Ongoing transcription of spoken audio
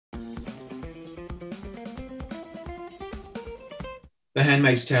The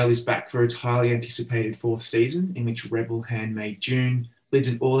Handmaid's Tale is back for its highly anticipated fourth season, in which rebel handmaid June leads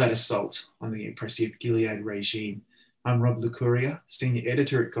an all-out assault on the oppressive Gilead regime. I'm Rob Licuria, senior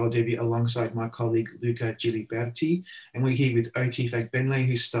editor at Giliberti, alongside my colleague Luca Giliberti, and we're here with OT Fagbenle,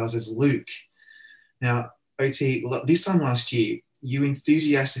 who stars as Luke. Now, OT, this time last year, you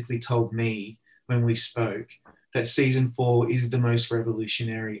enthusiastically told me when we spoke that season 4 is the most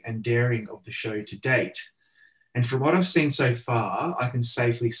revolutionary and daring of the show to date. And from what I've seen so far, I can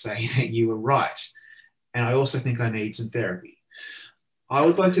safely say that you were right. And I also think I need some therapy. I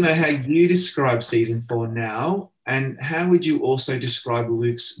would like to know how you describe season 4 now, and how would you also describe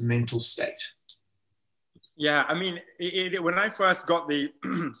Luke's mental state? Yeah, I mean, when I first got the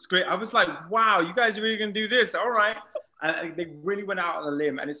script, I was like, wow, you guys are really going to do this? All right. And they really went out on a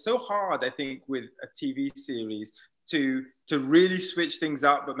limb. And it's so hard, I think, with a TV series to really switch things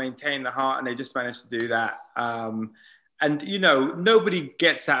up but maintain the heart, and they just managed to do that. And, you know, nobody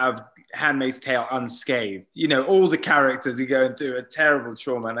gets out of Handmaid's Tale unscathed. You know, all the characters are going through a terrible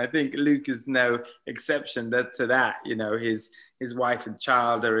trauma, and I think Luke is no exception to that. You know, his wife and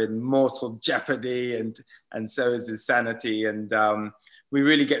child are in mortal jeopardy, and so is his sanity. And we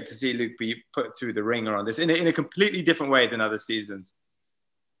really get to see Luke be put through the ringer on this in a completely different way than other seasons.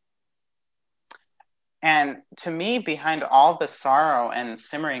 And to me, behind all the sorrow and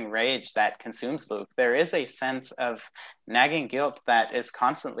simmering rage that consumes Luke, there is a sense of nagging guilt that is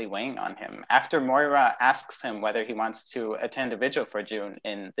constantly weighing on him. After Moira asks him whether he wants to attend a vigil for June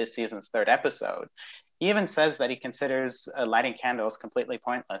in this season's third episode, he even says that he considers lighting candles completely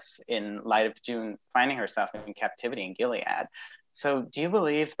pointless in light of June finding herself in captivity in Gilead. So do you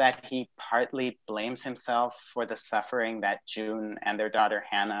believe that he partly blames himself for the suffering that June and their daughter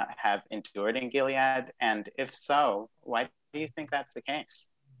Hannah have endured in Gilead? And if so, why do you think that's the case?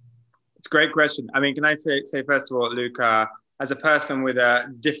 It's a great question. I mean, can I say first of all, Luca, as a person with a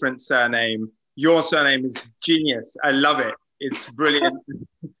different surname, your surname is genius. I love it. It's brilliant.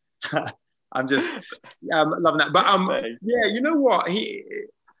 I'm just loving that. But yeah, you know what?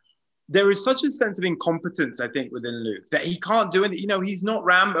 There is such a sense of incompetence, I think, within Luke, that he can't do anything. You know, he's not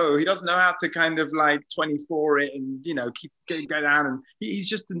Rambo. He doesn't know how to kind of like 24 it and, you know, go down. And he's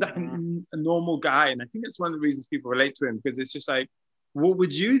just a normal guy. And I think that's one of the reasons people relate to him, because it's just like, what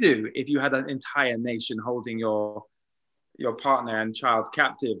would you do if you had an entire nation holding your partner and child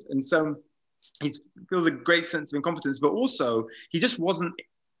captive? And so he feels a great sense of incompetence, but also he just wasn't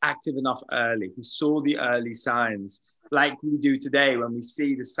active enough early. He saw the early signs, like we do today when we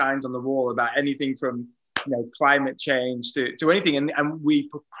see the signs on the wall about anything from, you know, climate change to anything, and we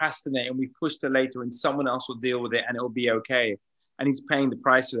procrastinate and we push to later, and someone else will deal with it and it'll be okay. And he's paying the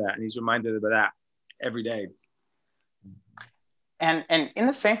price for that, and he's reminded of that every day. And in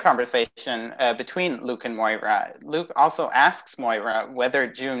the same conversation between Luke and Moira, Luke also asks Moira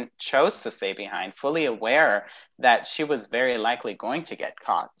whether June chose to stay behind, fully aware that she was very likely going to get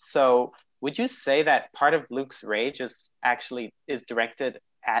caught. So would you say that part of Luke's rage is directed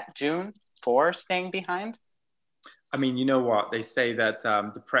at June for staying behind? I mean, you know what? They say that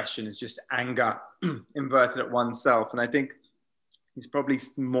depression is just anger inverted at oneself. And I think he's probably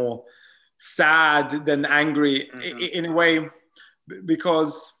more sad than angry in a way,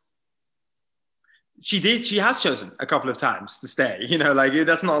 because she has chosen a couple of times to stay, you know, like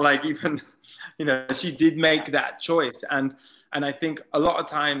that's not like even, you know, she did make that choice. And I think a lot of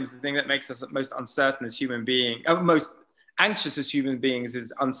times the thing that makes us most uncertain as human beings, most anxious as human beings,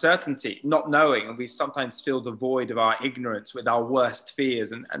 is uncertainty, not knowing. And we sometimes fill the void of our ignorance with our worst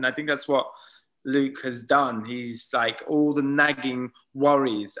fears. And I think that's what Luke has done. He's like, all the nagging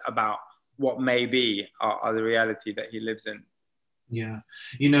worries about what may be are the reality that he lives in. Yeah.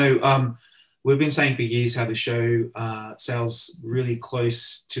 You know, we've been saying for years how the show sails really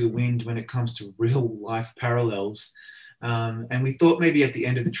close to the wind when it comes to real life parallels. And we thought maybe at the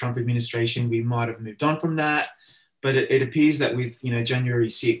end of the Trump administration, we might have moved on from that. But it appears that with, you know, January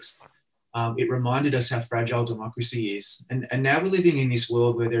 6th, it reminded us how fragile democracy is. And now we're living in this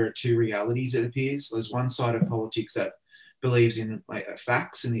world where there are two realities, it appears. There's one side of politics that believes in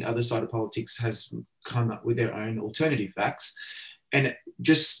facts, and the other side of politics has come up with their own alternative facts. And it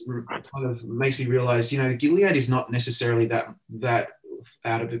just kind of makes me realize, you know, Gilead is not necessarily that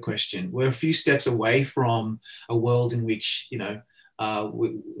out of the question. We're a few steps away from a world in which, you know,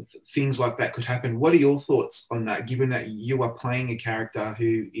 things like that could happen. What are your thoughts on that, given that you are playing a character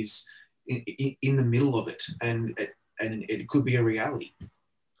who is in the middle of it, and it could be a reality?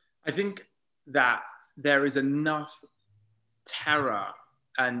 I think that there is enough terror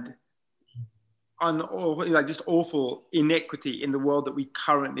and just awful iniquity in the world that we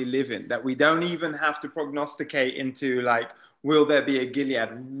currently live in, that we don't even have to prognosticate into like will there be a Gilead?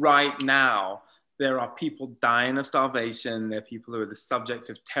 Right now, there are people dying of starvation. There are people who are the subject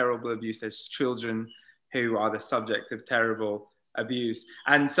of terrible abuse. There's children who are the subject of terrible abuse.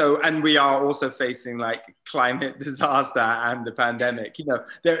 And we are also facing like climate disaster and the pandemic. You know,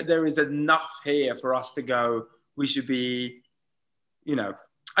 there is enough here for us to go, we should be, you know,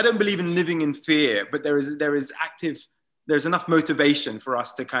 I don't believe in living in fear, but there's enough motivation for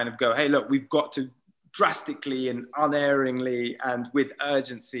us to kind of go, hey, look, we've got to drastically and unerringly and with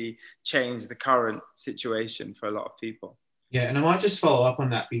urgency change the current situation for a lot of people. Yeah, and I might just follow up on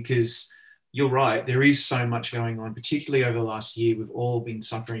that, because you're right, there is so much going on, particularly over the last year. We've all been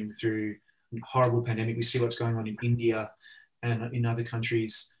suffering through a horrible pandemic. We see what's going on in India and in other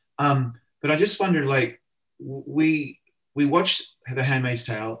countries. But I just wondered, like, we watched The Handmaid's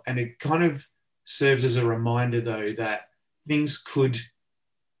Tale, and it kind of serves as a reminder, though, that things could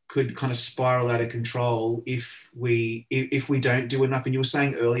kind of spiral out of control if we don't do enough. And you were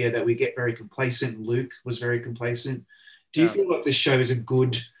saying earlier that we get very complacent. Luke was very complacent. Do you feel like the show is a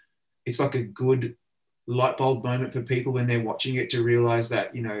good light bulb moment for people when they're watching it to realize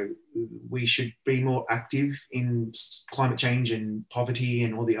that, you know, we should be more active in climate change and poverty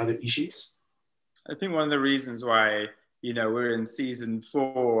and all the other issues? I think one of the reasons why, you know, we're in season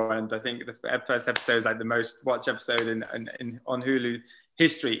 4, and I think the first episode is like the most watched episode on Hulu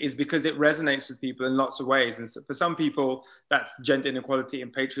history, is because it resonates with people in lots of ways. And so for some people, that's gender inequality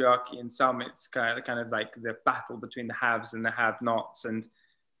and patriarchy. And some, it's kind of like the battle between the haves and the have-nots. And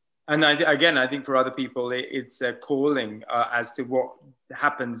I think for other people, it's a calling as to what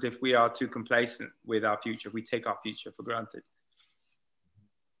happens if we are too complacent with our future, if we take our future for granted.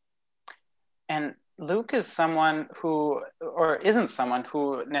 And Luke is someone who, or isn't someone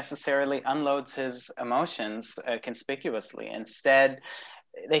who necessarily unloads his emotions conspicuously. Instead,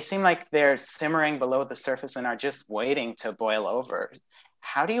 they seem like they're simmering below the surface and are just waiting to boil over.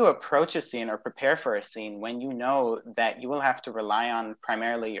 How do you approach a scene or prepare for a scene when you know that you will have to rely on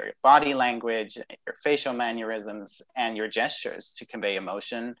primarily your body language, your facial mannerisms, and your gestures to convey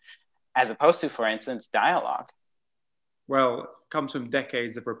emotion, as opposed to, for instance, dialogue? Well, it comes from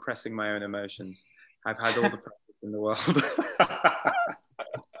decades of repressing my own emotions. I've had all the practice in the world.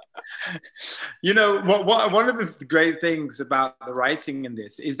 You know, one of the great things about the writing in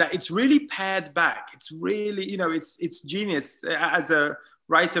this is that it's really pared back. It's really, you know, it's genius. As a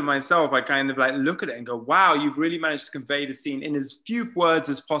writer myself, I kind of like look at it and go, wow, you've really managed to convey the scene in as few words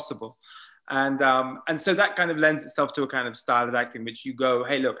as possible. And so that kind of lends itself to a kind of style of acting, which you go,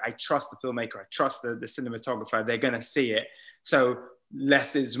 hey, look, I trust the filmmaker, I trust the cinematographer, they're going to see it. So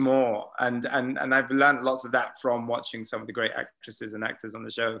less is more. And I've learned lots of that from watching some of the great actresses and actors on the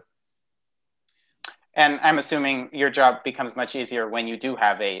show. And I'm assuming your job becomes much easier when you do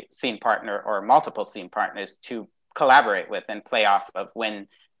have a scene partner or multiple scene partners to collaborate with and play off of, when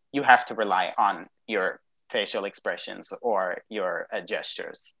you have to rely on your facial expressions or your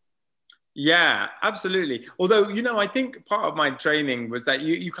gestures. Yeah, absolutely. Although, you know, I think part of my training was that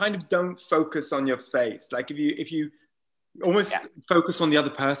you kind of don't focus on your face. Like if you almost focus on the other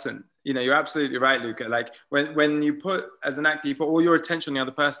person. You know, you're absolutely right, Luca. Like when you put, as an actor, you put all your attention on the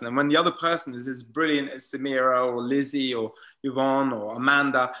other person. And when the other person is as brilliant as Samira or Lizzie or Yvonne or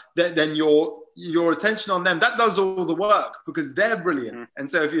Amanda, then your attention on them, that does all the work because they're brilliant. Mm-hmm. And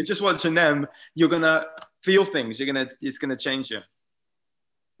so if you're just watching them, you're going to feel things. It's going to change you.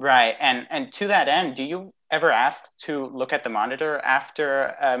 Right. And to that end, do you ever ask to look at the monitor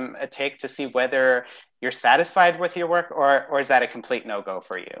after a take to see whether you're satisfied with your work, or is that a complete no-go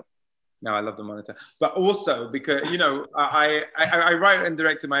for you? No, I love the monitor. But also because, you know, I write and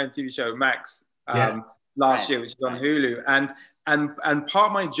directed my own TV show, Max, last year, which is on Hulu. And part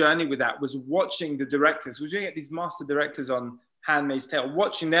of my journey with that was watching the directors. We're doing it, these master directors on Handmaid's Tale,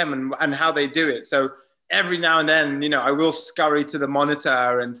 watching them and how they do it. So every now and then, you know, I will scurry to the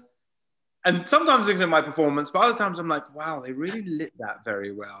monitor and sometimes looking at my performance, but other times I'm like, wow, they really lit that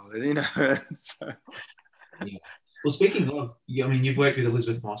very well, you know. So. Yeah. Well, speaking of, I mean, you've worked with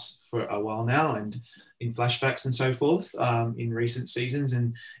Elizabeth Moss for a while now, and in flashbacks and so forth, in recent seasons,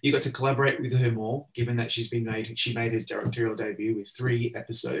 and you got to collaborate with her more, given that she made a directorial debut with 3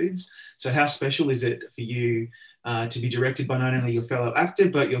 episodes. So how special is it for you to be directed by not only your fellow actor,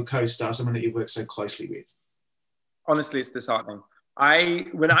 but your co-star, someone that you work so closely with? Honestly, it's disheartening.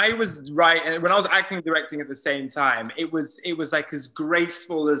 When I was acting and directing at the same time, it was like as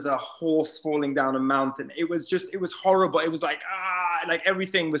graceful as a horse falling down a mountain. It was horrible. It was like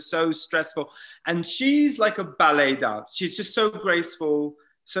everything was so stressful. And she's like a ballet dance. She's just so graceful,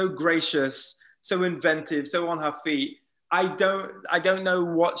 so gracious, so inventive, so on her feet. I don't know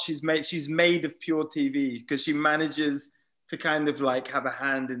what she's made. She's made of pure TV because she manages to kind of like have a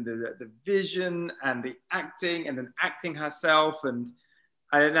hand in the vision and the acting, and then acting herself. And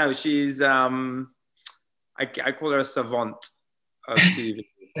I don't know, she's I call her a savant of TV.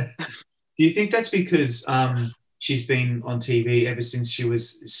 Do you think that's because she's been on TV ever since she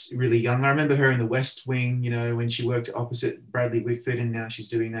was really young? I remember her in The West Wing, you know, when she worked opposite Bradley Whitford, and now she's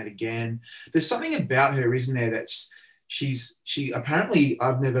doing that again. There's something about her, isn't there, that she apparently,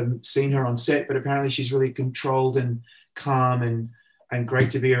 I've never seen her on set, but apparently she's really controlled and calm and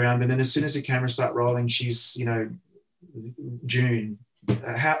great to be around. And then as soon as the cameras start rolling, she's, you know, June.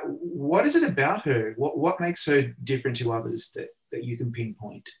 What is it about her? What makes her different to others that you can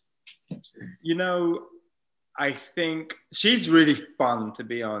pinpoint? You know, I think she's really fun to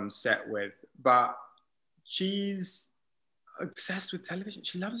be on set with, but she's obsessed with television.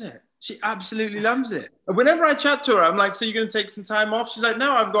 She loves it. She absolutely loves it. Whenever I chat to her, I'm like, so you're going to take some time off? She's like,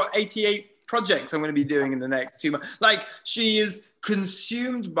 no, I've got 88 projects I'm going to be doing in the next 2 months. Like, she is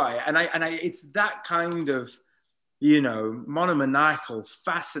consumed by it. And it's that kind of, you know, monomaniacal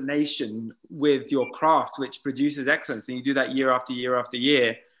fascination with your craft, which produces excellence. And you do that year after year after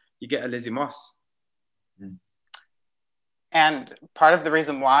year, you get a Lizzie Moss. And part of the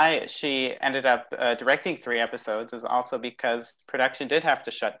reason why she ended up directing 3 episodes is also because production did have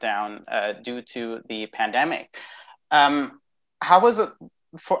to shut down due to the pandemic. How was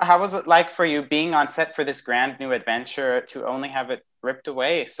it like for you being on set for this grand new adventure to only have it ripped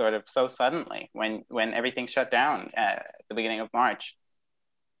away sort of so suddenly when everything shut down at the beginning of March?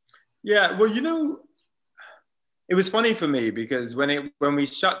 Yeah, well, you know, it was funny for me because when we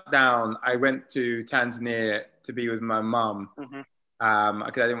shut down, I went to Tanzania to be with my mum. Because I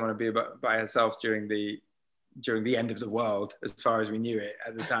didn't want to be by herself during the end of the world, as far as we knew it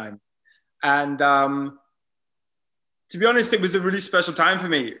at the time. And to be honest, it was a really special time for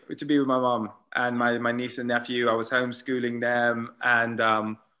me to be with my mum and my niece and nephew. I was homeschooling them,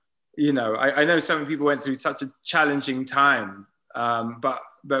 and you know, I know some people went through such a challenging time,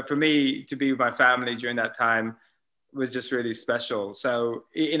 but for me to be with my family during that time was just really special. So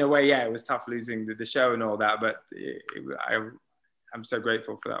in a way, yeah, it was tough losing the show and all that, but I'm so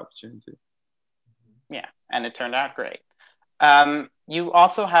grateful for that opportunity. Yeah, and it turned out great. You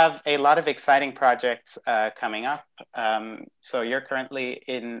also have a lot of exciting projects coming up. So you're currently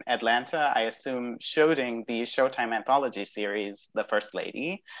in Atlanta, I assume, shooting the Showtime anthology series, The First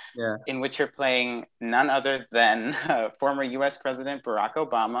Lady, in which you're playing none other than former US President Barack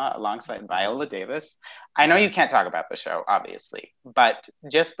Obama alongside Viola Davis. I know you can't talk about the show, obviously, but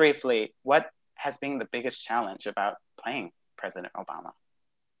just briefly, what has been the biggest challenge about playing President Obama?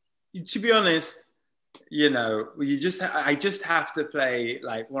 To be honest, you know, I just have to play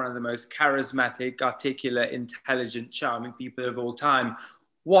like one of the most charismatic, articulate, intelligent, charming people of all time.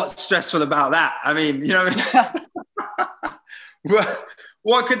 What's stressful about that? I mean, you know what I mean?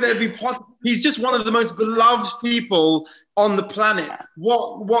 What could there be possible? He's just one of the most beloved people on the planet.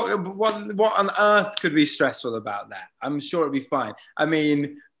 What on earth could be stressful about that? I'm sure it'd be fine. I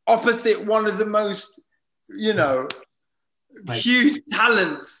mean, opposite one of the most, you know, huge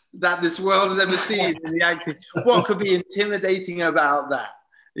talents that this world has ever seen in the acting. What could be intimidating about that?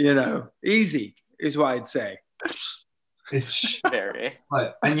 You know, easy is what I'd say. It's very.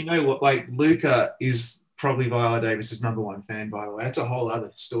 And you know what? Like, Luca is probably Viola Davis's #1 fan, by the way. That's a whole other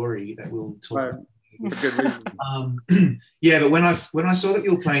story that we'll talk about. For good reason. Yeah, but when I saw that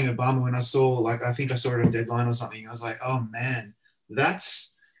you were playing Obama, when I saw, like, I think I saw it on Deadline or something, I was like, oh man, that's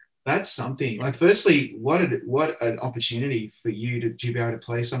something. Like, firstly, what an opportunity for you to be able to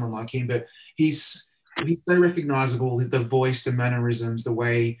play someone like him. But he's so recognizable, the voice, the mannerisms, the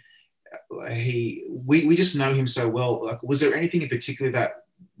way we just know him so well. Like, was there anything in particular that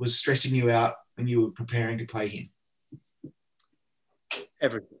was stressing you out when you were preparing to play him?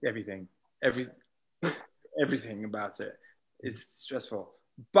 Everything about it is stressful.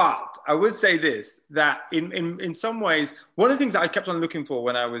 But I would say this, that in some ways, one of the things that I kept on looking for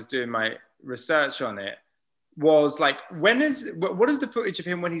when I was doing my research on it was like, what is the footage of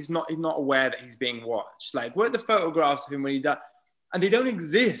him when he's not aware that he's being watched? Like, what are the photographs of him when he does? And they don't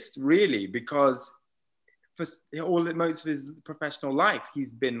exist really, because for most of his professional life,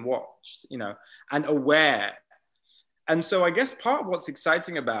 he's been watched, you know, and aware. And so I guess part of what's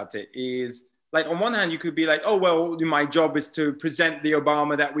exciting about it is, like, on one hand, you could be like, oh, well, my job is to present the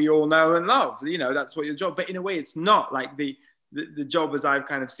Obama that we all know and love. You know, that's what your job. But in a way, it's not. Like, the job, as I've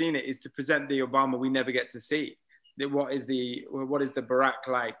kind of seen it, is to present the Obama we never get to see. What is the Barack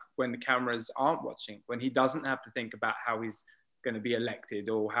like when the cameras aren't watching, when he doesn't have to think about how he's going to be elected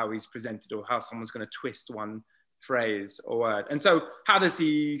or how he's presented or how someone's going to twist one phrase or word. And so how does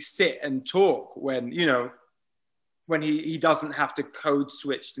he sit and talk when when he doesn't have to code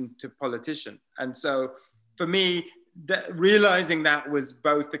switch into politician. And so for me, realizing that was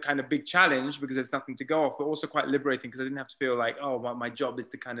both the kind of big challenge because there's nothing to go off, but also quite liberating because I didn't have to feel like, oh, well, my job is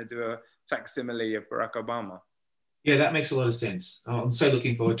to kind of do a facsimile of Barack Obama. Yeah, that makes a lot of sense. I'm so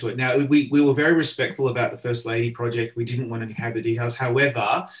looking forward to it. Now, we were very respectful about the First Lady project. We didn't want to have the details.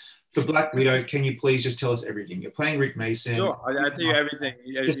 However, for Black Widow, can you please just tell us everything? You're playing Rick Mason. Sure, I'll tell you everything.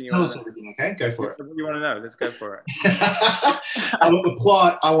 Just tell us everything, okay? Go for it. What do you want to know? Let's go for it. I want the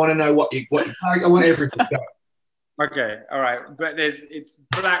plot. I want to know what I want everything. Go. Okay, all right. But it's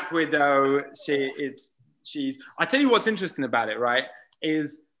Black Widow. She's. I tell you what's interesting about it, right?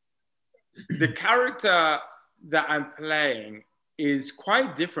 Is the character that I'm playing is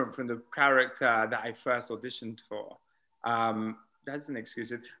quite different from the character that I first auditioned for. That's an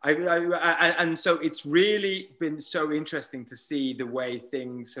excuse. And so it's really been so interesting to see the way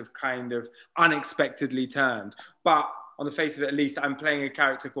things have kind of unexpectedly turned. But on the face of it, at least, I'm playing a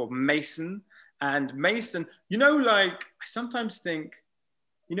character called Mason. And Mason, you know, like, I sometimes think,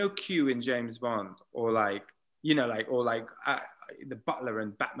 you know, Q in James Bond, or like, you know, like, or like the butler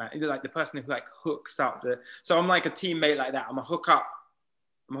in Batman, like the person who like hooks up so I'm like a teammate like that. I'm a hook up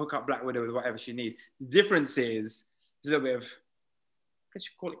Black Widow with whatever she needs. The difference is there's a little bit of, I guess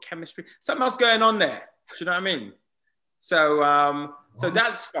you call it chemistry, something else going on there. Do you know what I mean? So, so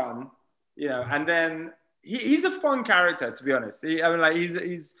that's fun, you know. And then he's a fun character, to be honest. I mean, like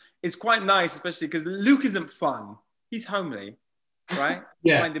he's quite nice, especially because Luke isn't fun. He's homely, right?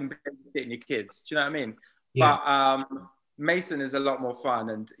 Yeah. Find him babysitting your kids. Do you know what I mean? Yeah. But Mason is a lot more fun,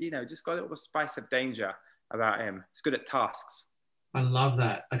 and you know, just got a little spice of danger about him. He's good at tasks. I love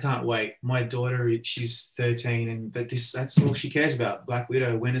that. I can't wait. My daughter, she's 13, and that's all she cares about. Black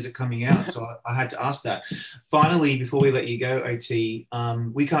Widow. When is it coming out? So I had to ask that. Finally, before we let you go, OT,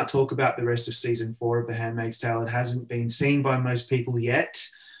 we can't talk about the rest of season 4 of The Handmaid's Tale. It hasn't been seen by most people yet.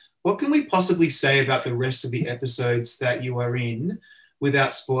 What can we possibly say about the rest of the episodes that you are in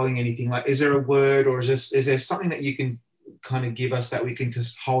without spoiling anything? Like, is there a word, or is there something that you can kind of give us that we can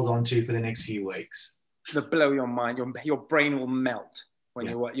just hold on to for the next few weeks? It'll blow your mind. Your brain will melt when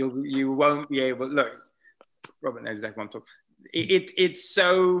you won't be able. Look, Robert knows exactly what I'm talking.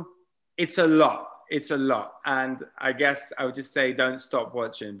 It's a lot. It's a lot, and I guess I would just say don't stop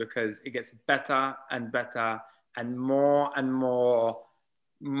watching, because it gets better and better and more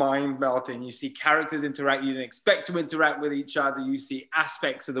mind melting. You see characters interact you didn't expect to interact with each other. You see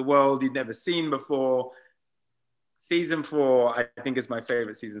aspects of the world you'd never seen before. Season 4, I think, is my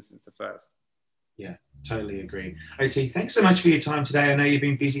favorite season since the first. Yeah, totally agree. OT, thanks so much for your time today. I know you've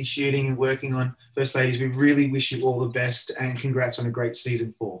been busy shooting and working on First Ladies. We really wish you all the best, and congrats on a great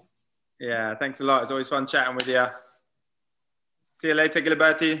season 4. Yeah, thanks a lot. It's always fun chatting with you. See you later,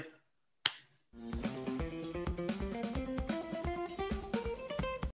 Giliberti.